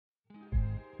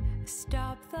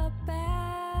Stop the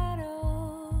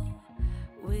battle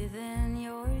within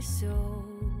your soul.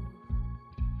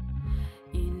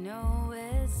 You know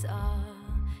it's all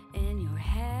in your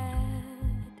head.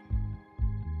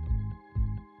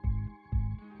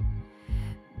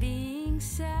 Being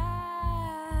sad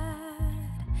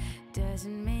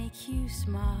doesn't make you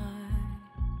smart.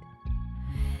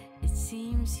 It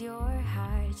seems your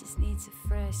heart just needs a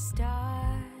fresh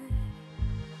start.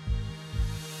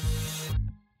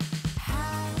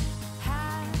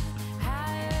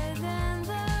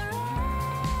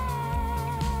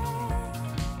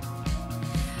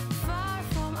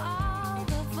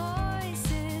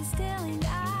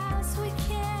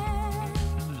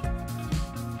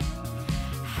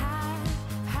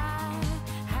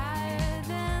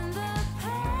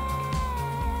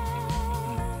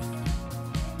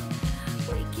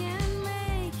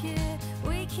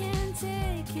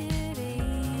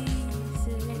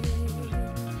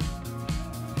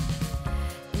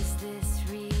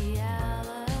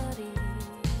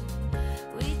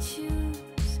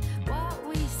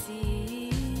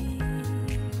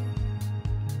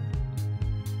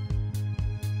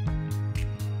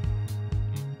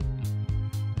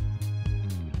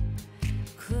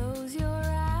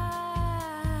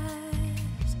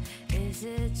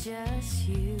 Just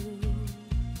you,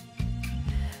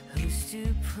 who's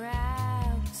too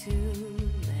proud to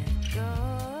let go.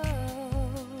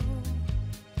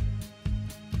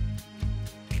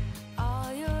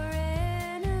 All your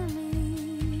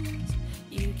enemies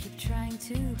you keep trying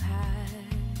to hide,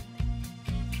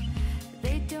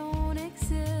 they don't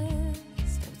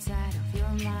exist outside of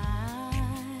your mind.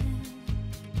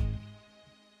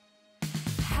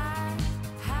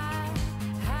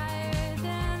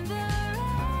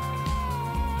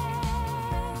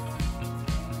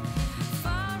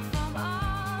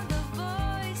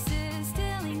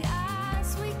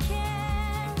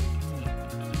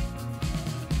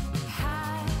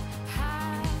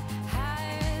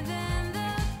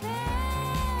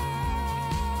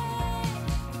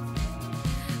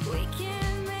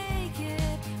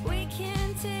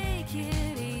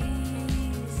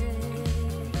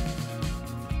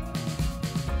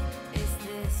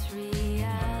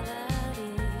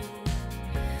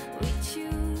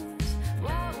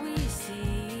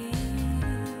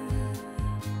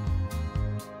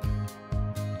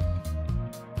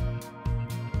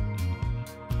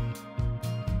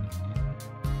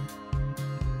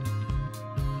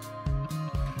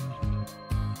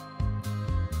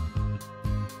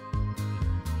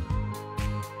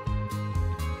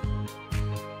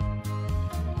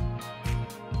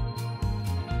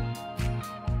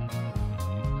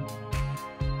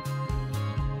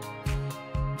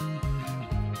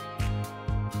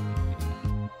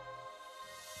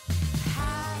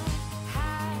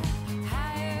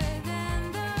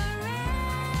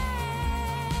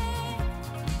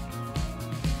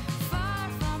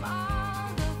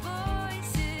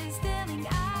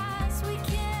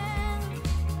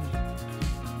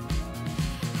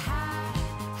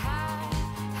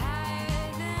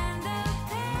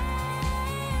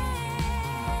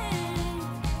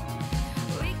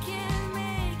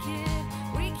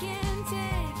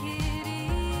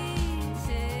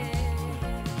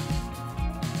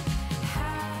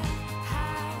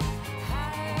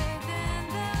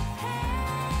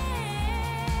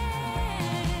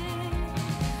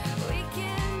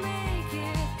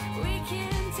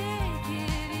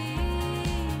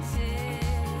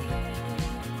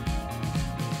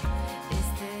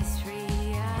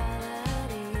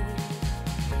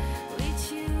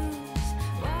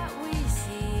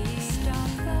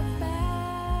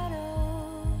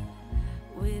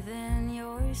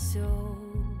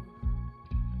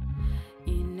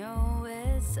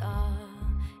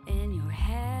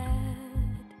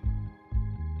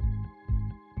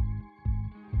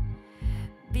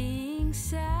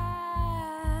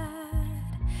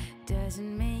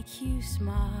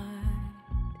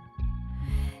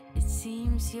 It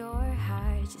seems your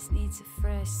heart just needs a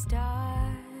fresh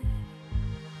start.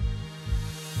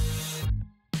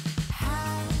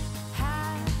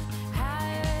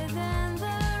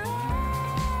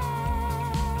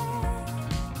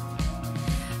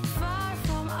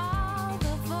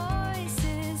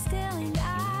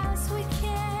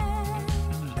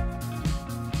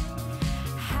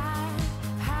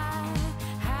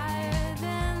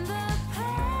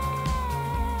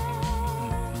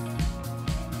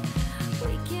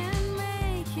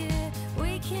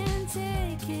 We can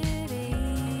take it.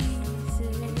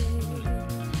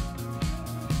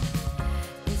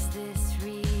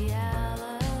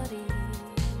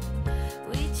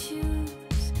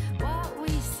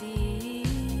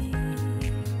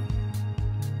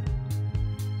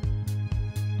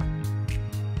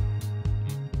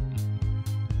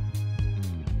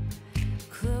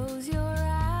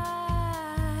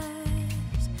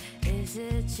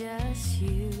 just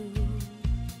you.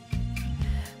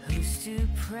 Who's too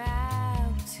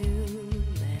proud to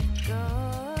let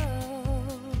go?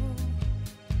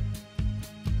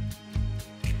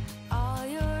 All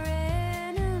your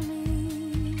enemies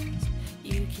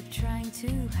you keep trying to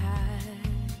hide,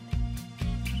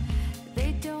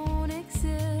 they don't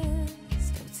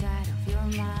exist outside of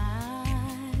your mind.